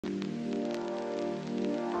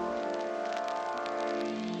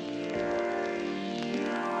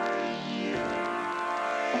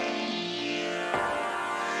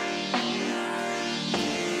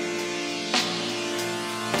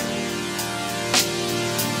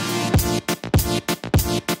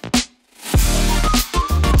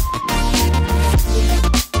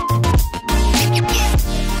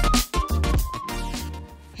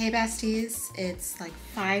besties, it's like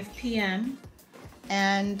 5 p.m.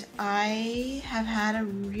 and I have had a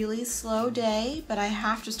really slow day, but I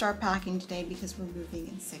have to start packing today because we're moving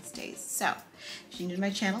in 6 days. So, if you're new to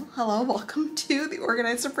my channel, hello, welcome to the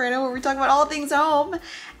Organized Soprano, where we talk about all things home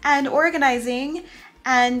and organizing.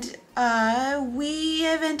 And we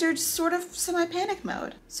have entered sort of semi-panic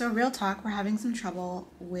mode. So real talk, we're having some trouble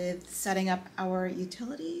with setting up our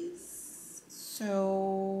utilities.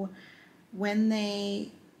 So when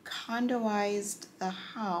they condoized the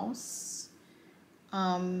house,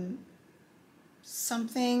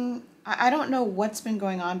 something, I don't know what's been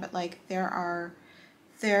going on, but like there's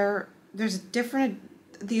a different,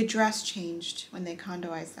 the address changed when they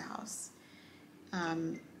condoized the house.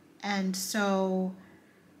 And so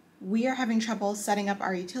we are having trouble setting up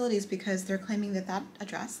our utilities because they're claiming that that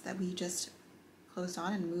address that we just closed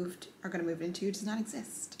on and are going to move into does not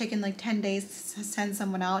exist. It's taken like 10 days to send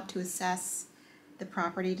someone out to assess the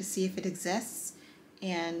property to see if it exists,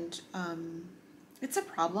 and it's a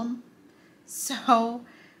problem. So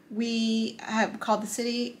we have called the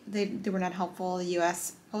city. They were not helpful. The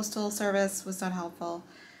U.S. Postal Service was not helpful.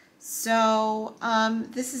 So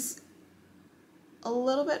this is a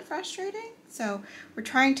little bit frustrating. So we're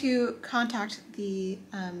trying to contact the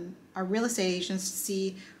our real estate agents to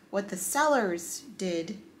see what the sellers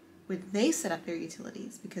did when they set up their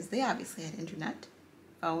utilities, because they obviously had internet,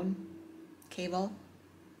 phone, cable,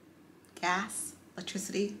 gas,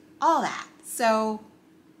 electricity, all that. So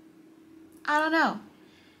I don't know.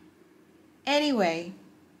 Anyway,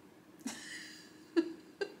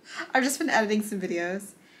 I've just been editing some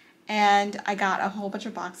videos and I got a whole bunch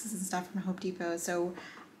of boxes and stuff from Home Depot. So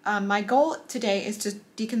my goal today is to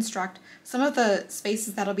deconstruct some of the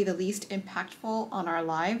spaces that'll be the least impactful on our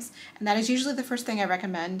lives. And that is usually the first thing I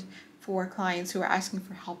recommend for clients who are asking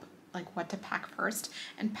for help, like what to pack first.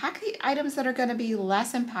 And pack the items that are going to be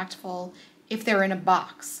less impactful if they're in a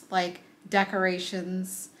box, like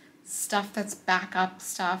decorations, stuff that's backup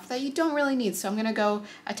stuff that you don't really need. So I'm going to go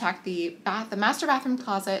attack the master bathroom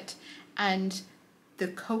closet and the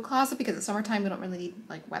coat closet, because it's summertime, we don't really need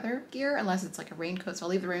like weather gear unless it's like a raincoat, so I'll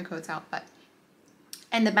leave the raincoats out.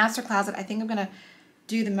 And the master closet, I think I'm gonna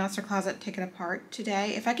do the master closet, take it apart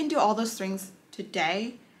today. If I can do all those things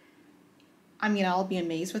today, I mean, I'll be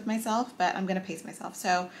amazed with myself, but I'm gonna pace myself.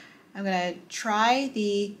 So I'm gonna try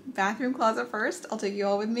the bathroom closet first. I'll take you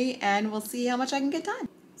all with me and we'll see how much I can get done.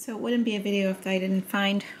 So it wouldn't be a video if I didn't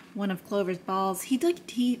find one of Clover's balls. He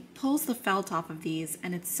pulls the felt off of these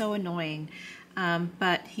and it's so annoying.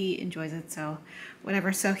 But he enjoys it, so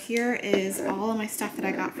whatever. So here is all of my stuff that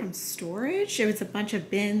I got from storage. It was a bunch of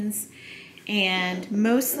bins, and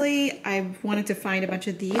mostly I wanted to find a bunch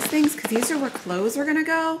of these things because these are where clothes are gonna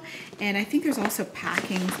go. And I think there's also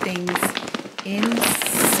packing things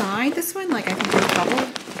inside this one, like I think there's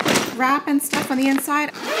bubble wrap and stuff on the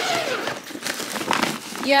inside.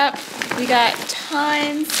 Yep, we got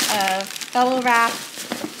tons of bubble wrap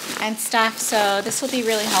and stuff, so this will be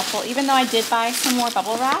really helpful. Even though I did buy some more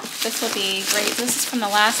bubble wrap, this will be great. This is from the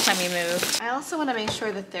last time we moved. I also want to make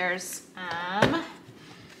sure that there's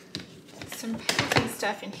some packing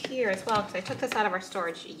stuff in here as well, because I took this out of our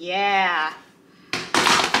storage. Yeah,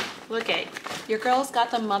 look at, your girl's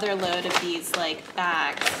got the mother load of these like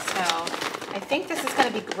bags, so I think this is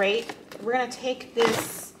going to be great. We're going to take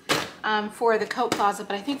this for the coat closet,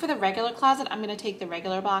 but I think for the regular closet, I'm going to take the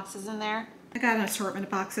regular boxes in there. I got an assortment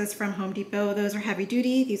of boxes from Home Depot. Those are heavy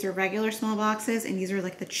duty. These are regular small boxes, and these are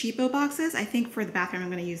like the cheapo boxes. I think for the bathroom, I'm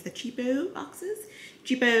going to use the cheapo boxes.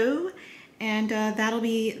 Cheapo. And that'll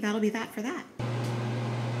be that for that.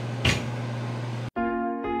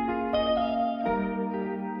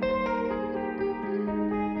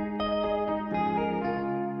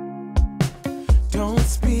 Don't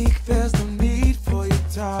speak, there's no need for you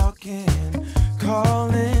talking.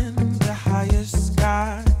 Calling the highest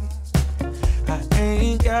sky. I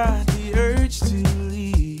ain't got the urge to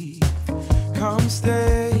leave. Come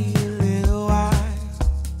stay a little while.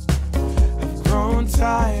 I've grown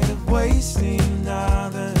tired of wasting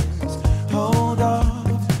others. Hold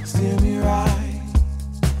off, steer me right.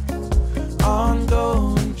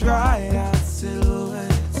 Ongoing, dried out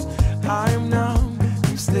silhouettes. I'm numb,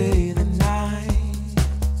 you stay the night.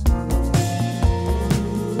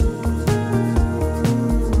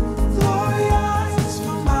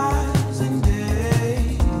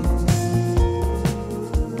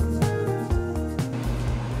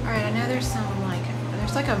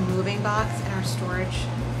 There's like a moving box in our storage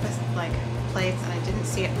like place, and I didn't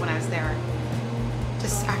see it when I was there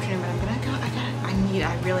this afternoon, but I'm gonna go,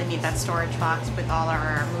 I really need that storage box with all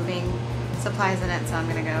our moving supplies in it, so I'm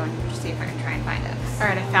gonna go and see if I can try and find it. All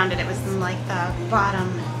right, I found it. It was in like the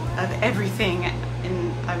bottom of everything,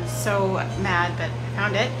 and I was so mad, but I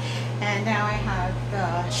found it. And now I have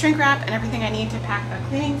the shrink wrap and everything I need to pack the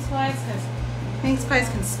cleaning supplies, because cleaning supplies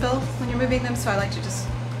can spill when you're moving them, so I like to just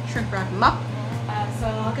shrink wrap them up. So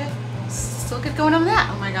I'll still get going on that.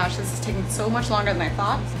 Oh my gosh, this is taking so much longer than I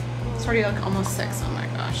thought. It's already like almost 6, oh my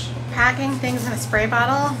gosh. Packing things in a spray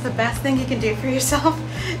bottle, the best thing you can do for yourself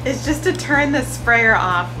is just to turn the sprayer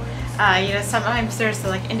off. You know, sometimes there's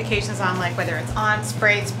like indications on like whether it's on,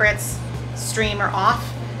 spray, spritz, stream, or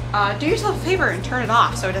off. Do yourself a favor and turn it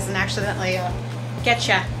off so it doesn't accidentally get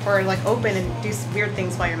you or like open and do some weird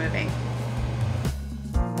things while you're moving.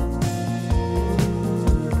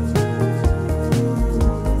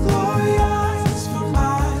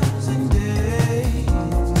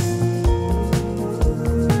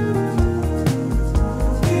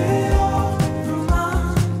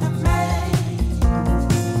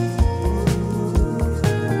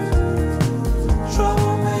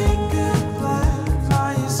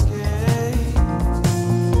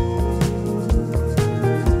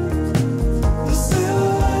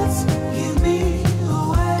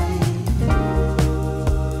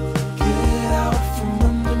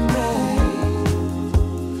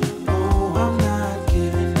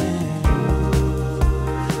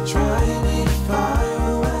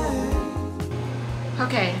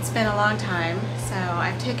 Okay, it's been a long time, so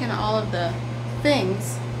I've taken all of the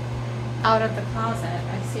things out of the closet.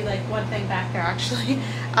 I see like one thing back there actually,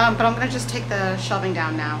 but I'm gonna just take the shelving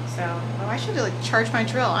down now. So, oh, I should like charge my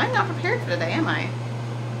drill. I'm not prepared for today, am I?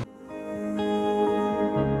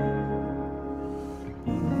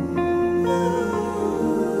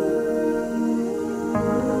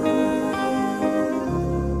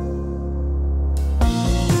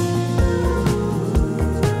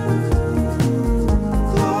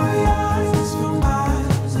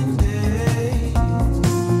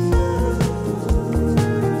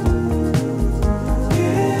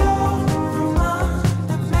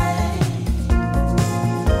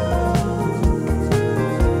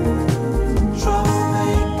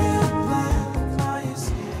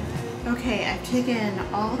 Taken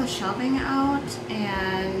all the shelving out,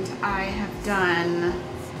 and I have done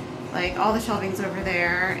like all the shelving's over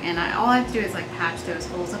there, and all I have to do is like patch those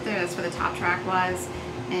holes up there. That's where the top track was,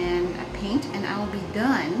 and paint, and I will be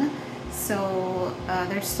done. So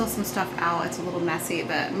there's still some stuff out. It's a little messy,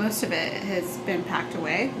 but most of it has been packed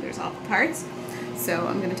away. There's all the parts. So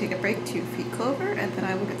I'm going to take a break to feed Clover, and then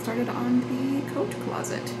I will get started on the coat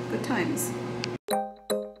closet. Good times.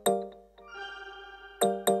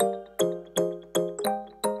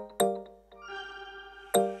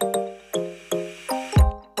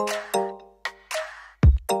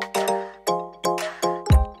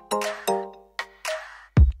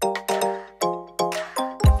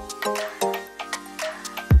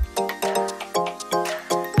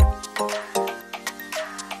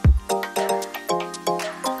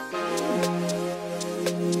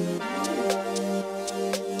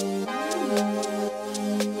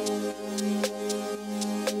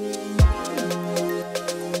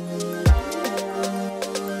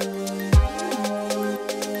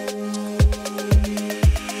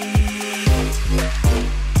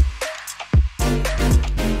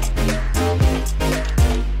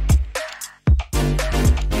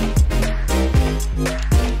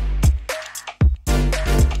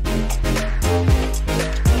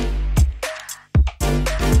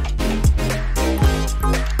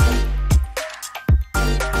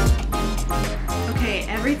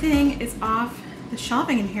 Everything is off the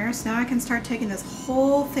shelving in here, so now I can start taking this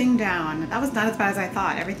whole thing down. That was not as bad as I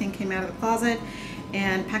thought. Everything came out of the closet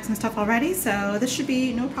and packed some stuff already, so this should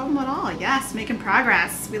be no problem at all. Yes, making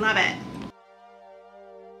progress. We love it.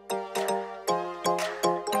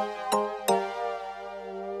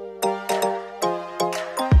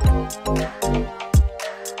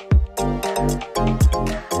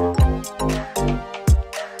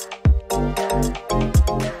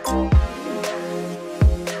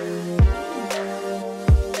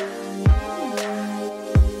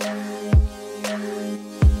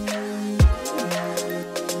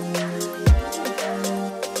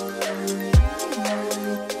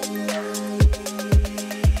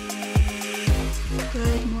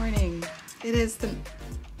 It is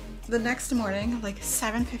the next morning, like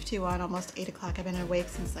 7:51, almost 8 o'clock. I've been awake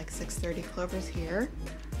since like 6:30. Clover's here.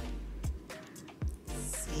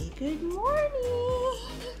 Say good morning.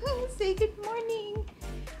 Say good morning.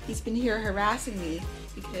 He's been here harassing me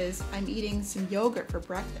because I'm eating some yogurt for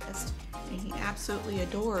breakfast, and he absolutely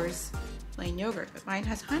adores plain yogurt, but mine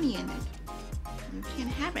has honey in it. You can't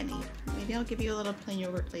have any. Maybe I'll give you a little plain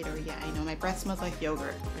yogurt later. Yeah, I know. My breath smells like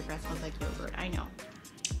yogurt. My breath smells like yogurt. I know.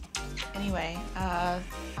 Anyway,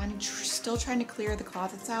 I'm still trying to clear the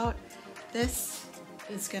closets out. This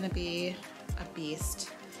is gonna be a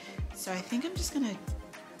beast. So I think I'm just gonna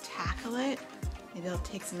tackle it. Maybe I'll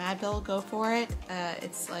take some Advil, go for it.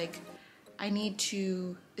 It's like, I need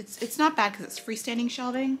to, it's not bad because it's freestanding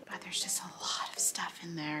shelving, but there's just a lot of stuff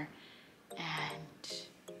in there and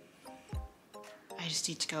I just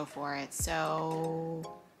need to go for it. So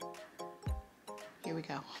here we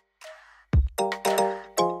go.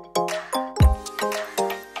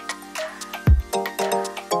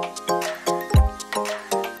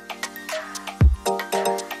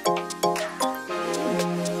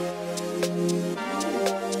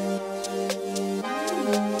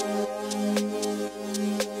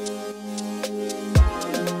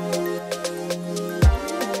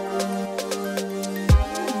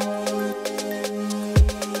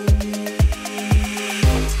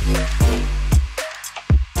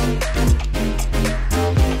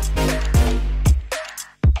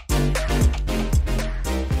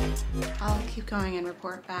 Going and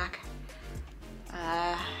report back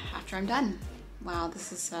after I'm done. Wow,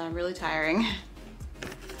 this is really tiring.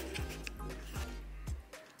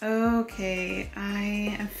 Okay,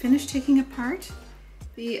 I am finished taking apart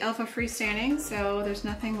the Elfa freestanding, so there's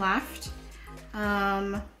nothing left.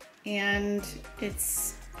 And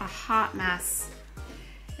it's a hot mess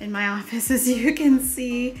in my office, as you can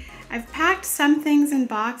see. I've packed some things in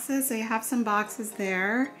boxes. I have some boxes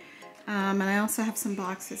there, and I also have some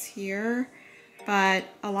boxes here. But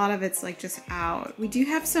a lot of it's like just out. We do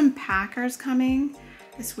have some packers coming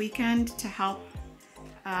this weekend to help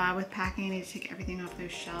with packing. I need to take everything off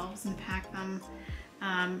those shelves and pack them.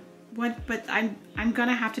 But I'm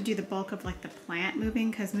gonna have to do the bulk of like the plant moving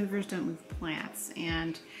because movers don't move plants,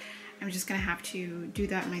 and I'm just gonna have to do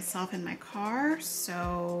that myself in my car.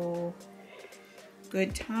 So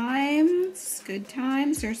good times, good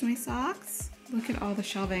times. There's my socks. Look at all the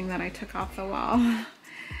shelving that I took off the wall.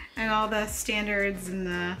 And all the standards and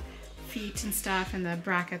the feet and stuff and the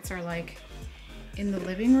brackets are like in the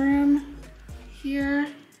living room here.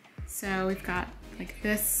 So we've got like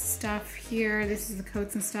this stuff here. This is the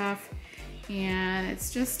coats and stuff. And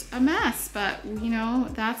it's just a mess, but you know,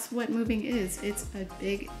 that's what moving is. It's a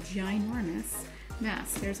big, ginormous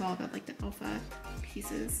mess. There's all the like the Elfa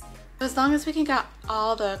pieces. As long as we can get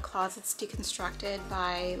all the closets deconstructed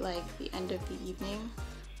by like the end of the evening,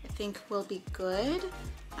 I think we'll be good.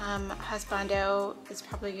 Husbando is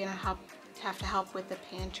probably gonna have to help with the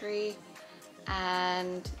pantry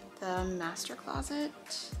and the master closet.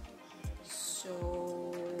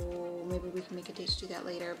 So maybe we can make a date to do that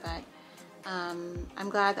later, but I'm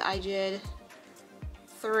glad that I did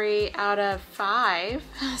 3 out of 5.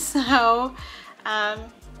 So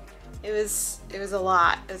it was a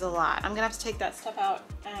lot. It was a lot. I'm gonna have to take that stuff out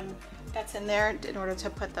that's in there in order to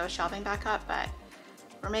put the shelving back up, but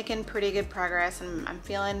we're making pretty good progress, and I'm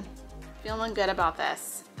feeling good about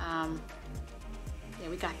this. Yeah,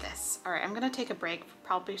 we got this. All right, I'm gonna take a break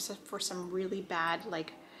probably for some really bad,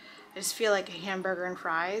 like, I just feel like a hamburger and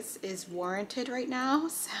fries is warranted right now.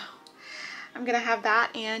 So I'm gonna have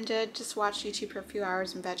that and just watch YouTube for a few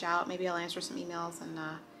hours and veg out. Maybe I'll answer some emails, and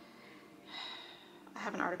I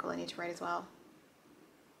have an article I need to write as well.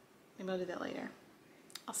 Maybe I'll do that later.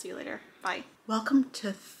 I'll see you later. Bye. Welcome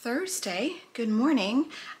to Thursday. Good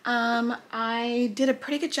morning. I did a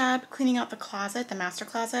pretty good job cleaning out the closet, the master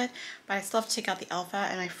closet, but I still have to take out the Elfa,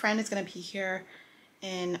 and my friend is going to be here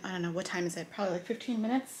in, I don't know, what time is it? Probably like 15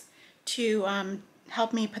 minutes to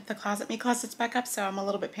help me put the closets back up, so I'm a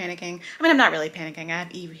little bit panicking. I mean, I'm not really panicking. I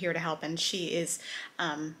have Eve here to help, and she is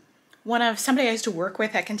somebody I used to work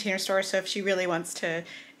with at Container Store, so if she really wants to,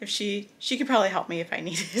 if she could probably help me if I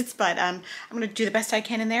need it, but I'm gonna do the best I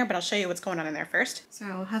can in there, but I'll show you what's going on in there first.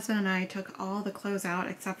 So husband and I took all the clothes out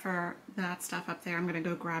except for that stuff up there. I'm gonna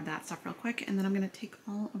go grab that stuff real quick, and then I'm gonna take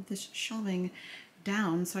all of this shelving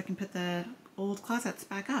down so I can put the old closets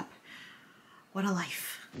back up. What a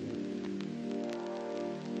life.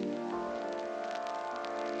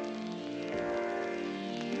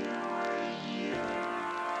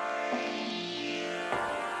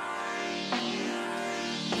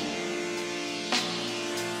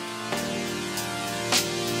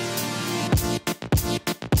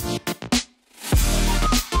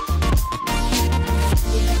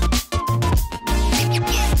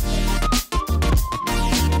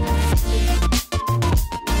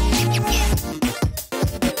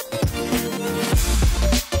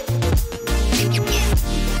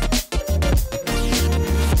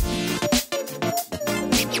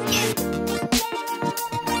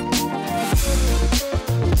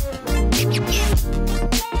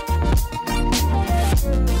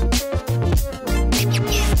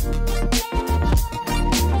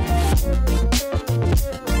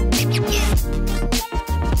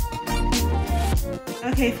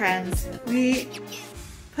 Okay friends, we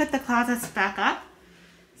put the closets back up.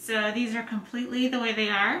 So these are completely the way they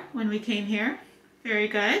are when we came here. Very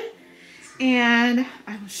good. And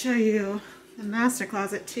I will show you the master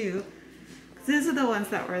closet too. These are the ones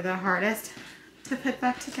that were the hardest to put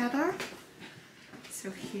back together.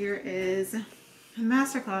 So here is the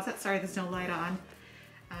master closet. Sorry, there's no light on.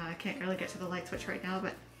 I can't really get to the light switch right now,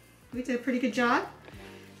 but we did a pretty good job.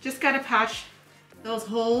 Just got to patch those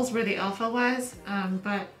holes where the alpha was,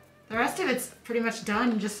 but the rest of it's pretty much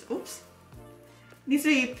done. Just, oops, needs to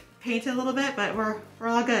be painted a little bit, but we're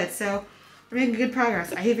all good. So we're making good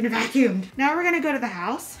progress. I even vacuumed. Now we're gonna go to the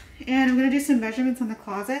house and I'm gonna do some measurements on the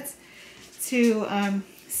closets to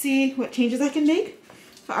see what changes I can make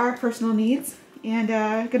for our personal needs. And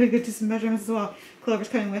gonna go do some measurements as well. Clover's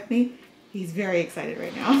coming with me. He's very excited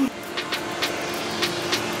right now.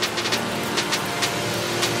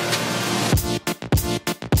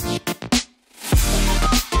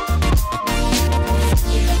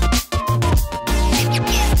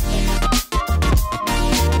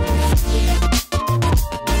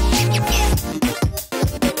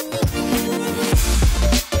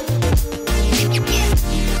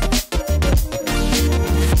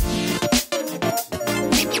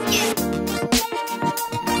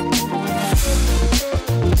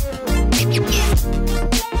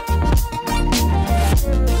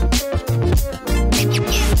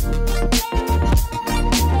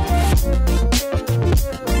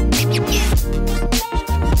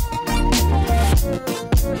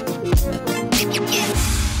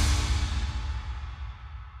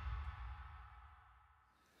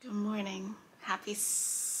 Good morning. Happy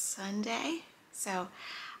Sunday. So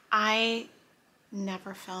I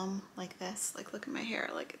never film like this. Like, look at my hair,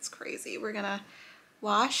 like it's crazy. We're gonna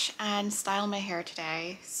wash and style my hair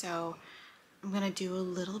today. So I'm gonna do a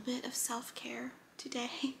little bit of self-care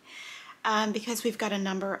today because we've got a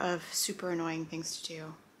number of super annoying things to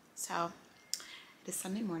do. So it is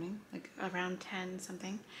Sunday morning, like around 10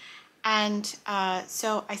 something. And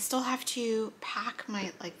so I still have to pack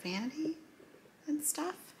my like vanity and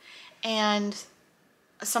stuff. And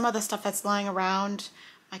some of the stuff that's lying around,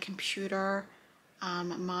 my computer,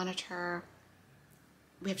 monitor.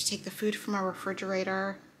 We have to take the food from our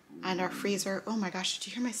refrigerator and our freezer. Oh my gosh, did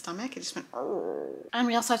you hear my stomach? It just went, oh. And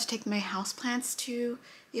we also have to take my houseplants to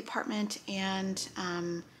the apartment and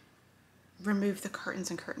remove the curtains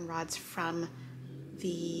and curtain rods from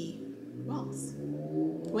the walls,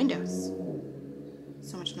 windows.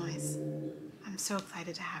 So much noise. I'm so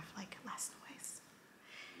excited to have like less noise.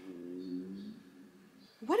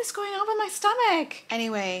 What is going on with my stomach?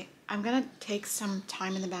 Anyway, I'm gonna take some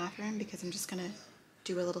time in the bathroom because I'm just gonna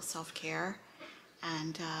do a little self-care,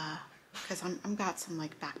 and because I'm got some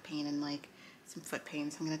like back pain and like some foot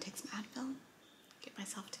pain, so I'm gonna take some Advil, get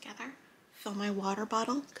myself together, fill my water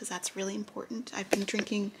bottle because that's really important. I've been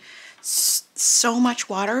drinking so much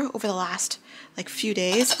water over the last like few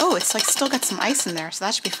days. Oh, it's like still got some ice in there, so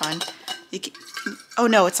that should be fun. Oh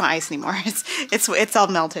no, it's not ice anymore. It's all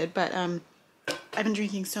melted, but I've been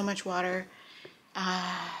drinking so much water,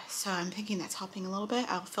 so I'm thinking that's helping a little bit.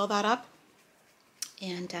 I'll fill that up,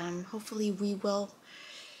 and hopefully we will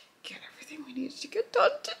get everything we need to get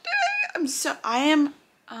done today. I am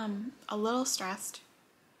a little stressed,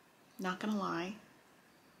 not gonna lie,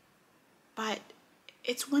 but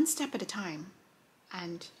it's one step at a time,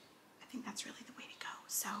 and I think that's really the way to go.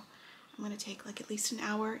 So I'm gonna take like at least an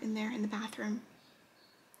hour in there in the bathroom,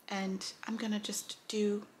 and I'm gonna just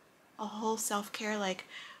do a whole self-care, like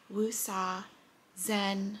woo-saw,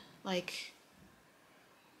 zen, like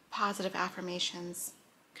positive affirmations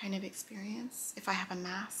kind of experience. If I have a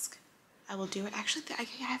mask, I will do it. Actually, I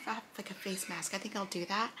have like a face mask. I think I'll do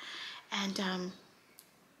that, and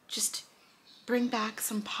just bring back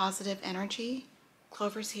some positive energy.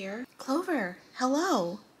 Clover's here. Clover,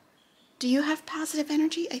 hello. Do you have positive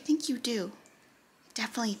energy? I think you do.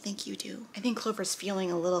 Definitely think you do. I think Clover's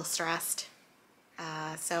feeling a little stressed.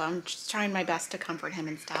 So I'm just trying my best to comfort him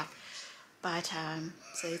and stuff. But,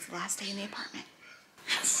 so it's the last day in the apartment.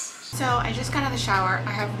 So I just got out of the shower.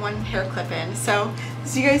 I have one hair clip in. So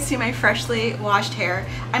you guys see my freshly washed hair.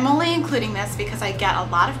 I'm only including this because I get a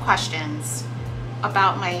lot of questions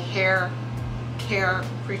about my hair care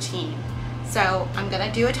routine. So I'm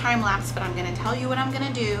gonna do a time lapse, but I'm gonna tell you what I'm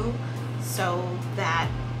gonna do so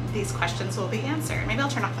that these questions will be answered. Maybe I'll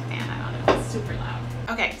turn off the fan, I don't know, it's super loud.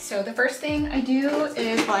 Okay, so the first thing I do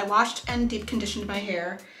is, well, I washed and deep conditioned my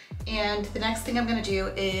hair, and the next thing I'm gonna do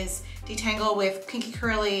is detangle with Kinky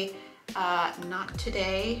Curly Not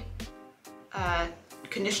Today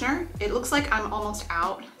conditioner. It looks like I'm almost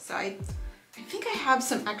out, so I think I have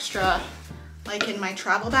some extra like in my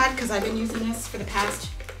travel bag, because I've been using this for the past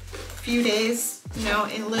few days, you know,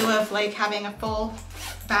 in lieu of like having a full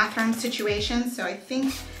bathroom situation. So I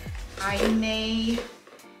think I may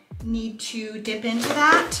need to dip into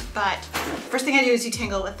that. But first thing I do is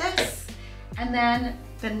detangle with this. And then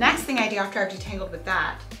the next thing I do after I've detangled with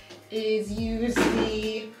that is use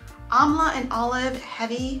the Amla and Olive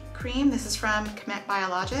Heavy Cream. This is from Comet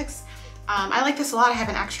Biologics. I like this a lot. I have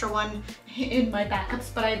an extra one in my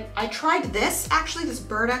backups, but I tried this actually, this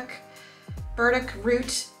burdock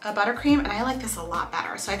root buttercream, and I like this a lot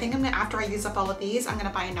better. So I think I'm gonna, after I use up all of these, I'm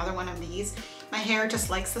gonna buy another one of these. My hair just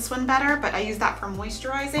likes this one better, but I use that for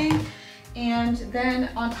moisturizing. And then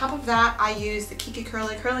on top of that, I use the Kiki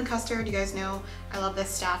Curly Curling Custard. You guys know I love this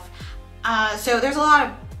stuff. So there's a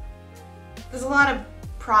lot of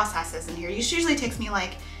processes in here. It usually takes me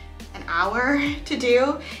like an hour to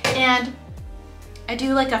do, and I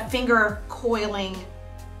do like a finger coiling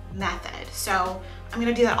method. So I'm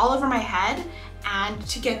gonna do that all over my head, and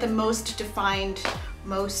to get the most defined,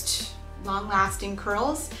 most long-lasting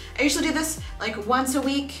curls. I usually do this like once a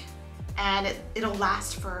week, and it'll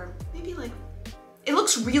last for maybe like, it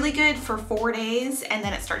looks really good for 4 days, and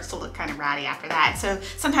then it starts to look kind of ratty after that. So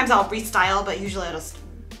sometimes I'll restyle, but usually it'll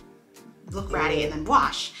look ratty and then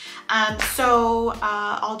wash.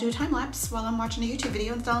 I'll do a time lapse while I'm watching a YouTube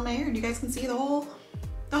video and styling my hair, and you guys can see the whole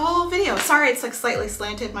video. Sorry, it's like slightly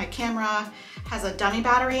slanted. My camera has a dummy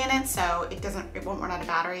battery in it, so it won't run out of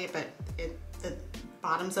battery, but the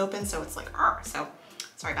bottom's open, so it's like, so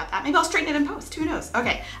sorry about that. Maybe I'll straighten it in post, who knows?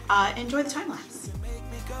 Okay, enjoy the time lapse.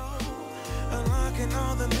 Unlocking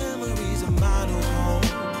all the memories of my new home.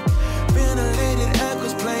 Ventilated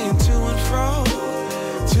echoes playing to and fro,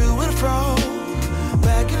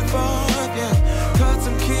 back and forth, yeah. Caught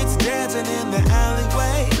some kids dancing in the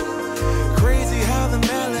alleyway. Crazy how the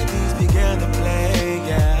melodies began to play,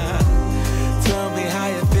 yeah. Tell me how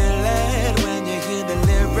you feeling when you hear the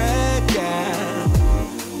lyric, yeah.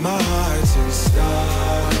 My heart's in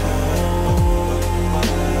Stockholm.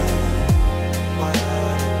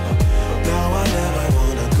 Now I never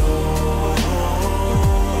wanna go home.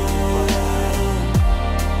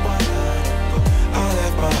 I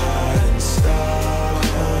left my heart in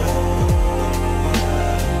Stockholm.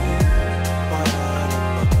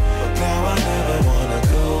 Now I never wanna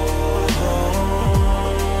go home.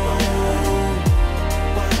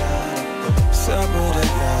 Separate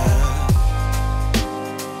again.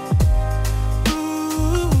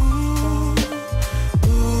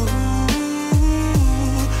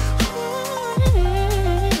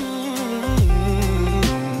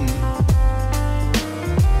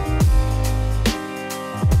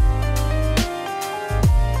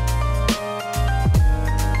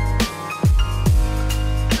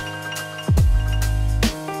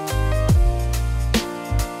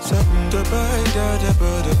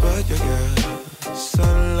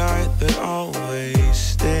 Sunlight that always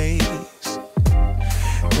stays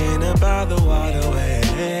in and by the waterway.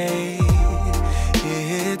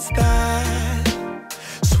 It's that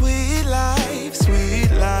sweet life,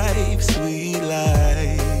 sweet life, sweet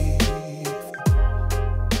life.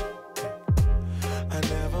 I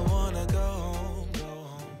never wanna go home, go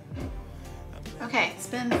home. Okay, it's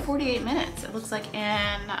been 48 minutes, it looks like,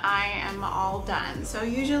 and I am all done. So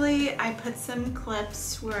usually I put some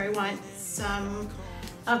clips where I want some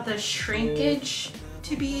of the shrinkage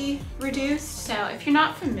to be reduced. So if you're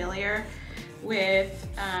not familiar with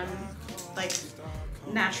like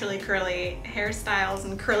naturally curly hairstyles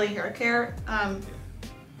and curly hair care,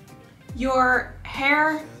 your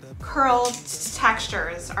hair curl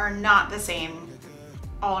textures are not the same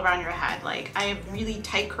all around your head. Like, I have really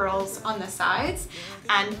tight curls on the sides,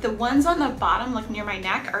 and the ones on the bottom, like near my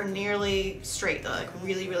neck, are nearly straight. They're like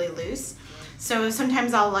really, really loose. So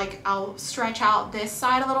sometimes I'll stretch out this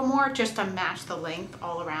side a little more just to match the length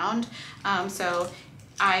all around. So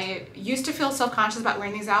I used to feel self-conscious about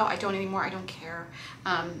wearing these out. I don't anymore, I don't care.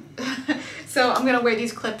 So I'm gonna wear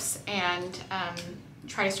these clips and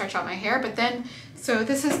try to stretch out my hair. But then, so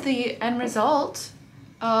this is the end result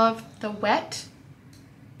of the wet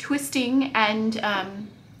twisting and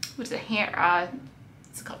what is it, hair,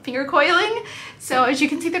 it's called finger coiling. So as you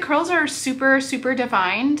can see, the curls are super, super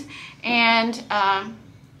defined, and I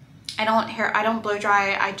don't blow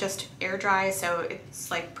dry, I just air dry, so it's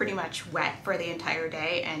like pretty much wet for the entire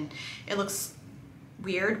day, and it looks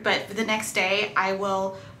weird, but the next day I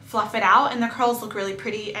will fluff it out and the curls look really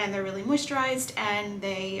pretty, and they're really moisturized, and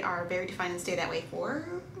they are very defined and stay that way for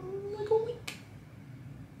like a week.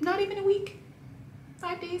 Not even a week.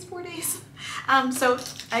 5 days, 4 days. So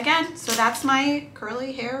again, so that's my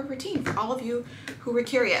curly hair routine for all of you who were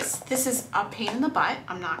curious. This is a pain in the butt.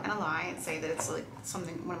 I'm not gonna lie and say that it's like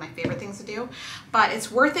one of my favorite things to do, but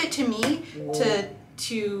it's worth it to me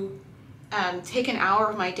to take an hour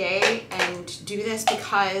of my day and do this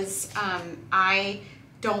because I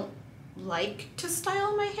don't like to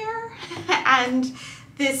style my hair and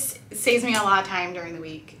this saves me a lot of time during the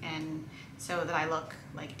week and so that I look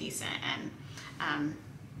like decent and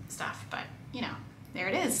stuff. But you know, there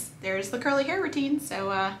it is. There's the curly hair routine.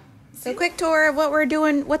 So quick tour of what we're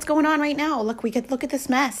doing, what's going on right now. Look, we could look at this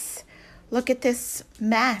mess. Look at this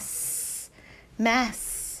mess.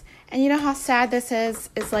 And you know how sad this is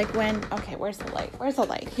like when, okay, where's the light? Where's the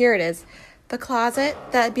light? Here it is. The closet,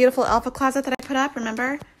 that beautiful alpha closet that I put up,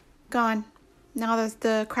 remember? Gone. Now there's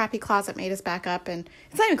the crappy closet maid is back up, and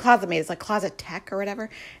it's not even closet maid, it's like closet tech or whatever.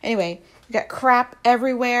 Anyway, we got crap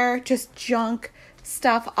everywhere, just junk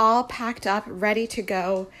stuff all packed up, ready to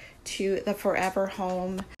go to the forever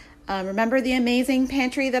home. Remember the amazing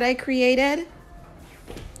pantry that I created? It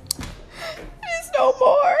is no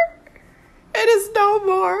more. It is no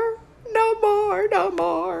more. No more. No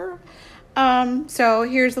more. So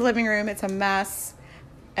here's the living room. It's a mess,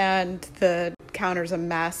 and the counter's a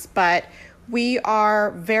mess, but we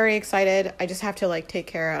are very excited. I just have to like take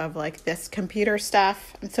care of like this computer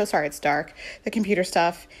stuff. I'm so sorry it's dark. The computer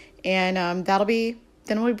stuff. And then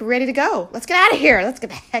we'll be ready to go. Let's get out of here. Let's get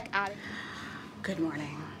the heck out of here. Good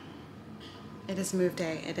morning. It is move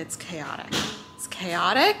day and it's chaotic. It's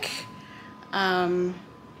chaotic. A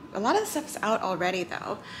lot of the stuff's out already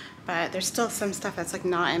though, but there's still some stuff that's like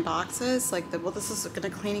not in boxes. Like this is gonna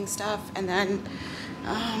cleaning stuff, and then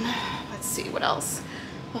let's see what else.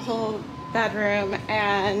 The whole bedroom,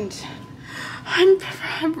 and I'm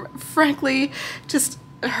frankly just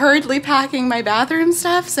hurriedly packing my bathroom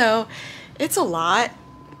stuff. So it's a lot.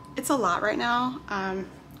 It's a lot right now.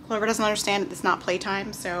 Clover doesn't understand it's not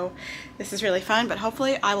playtime, so this is really fun, but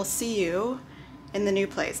hopefully I will see you in the new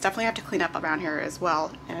place. Definitely have to clean up around here as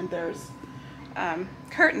well. And there's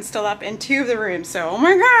curtains still up in 2 of the rooms, so oh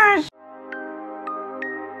my gosh.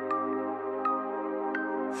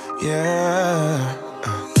 Yeah,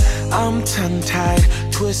 I'm tongue-tied,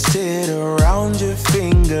 twisted around your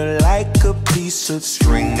finger like a piece of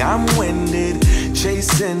string. I'm winded,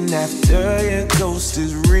 chasing after your ghost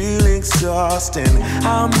is real exhausting.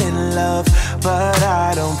 I'm in love, but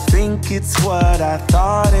I don't think it's what I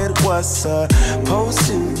thought it was supposed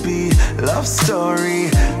to be. Love story,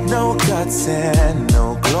 no guts and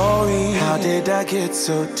no glory. How did I get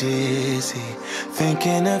so dizzy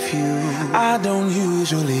thinking of you? I don't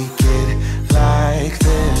usually get like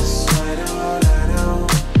this.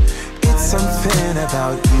 It's something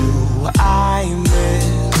about you I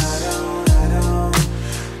miss.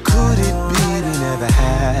 Could it be we never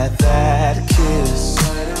had that kiss?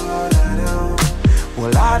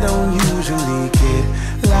 Well, I don't usually get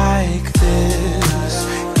like this.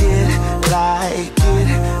 Get like this.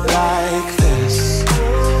 Get like this.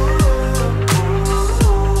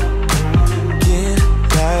 Get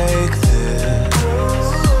like this.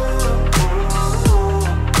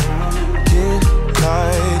 Get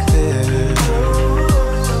like this.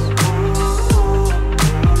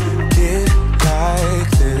 Get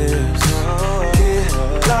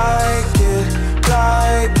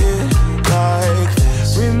like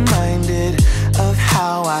this. Reminded of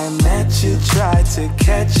how I met you, tried to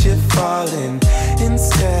catch you falling.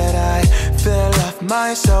 Instead I fell off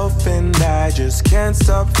myself and I just can't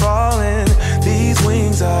stop falling. These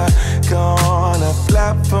wings are gonna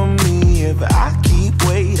flap for me if I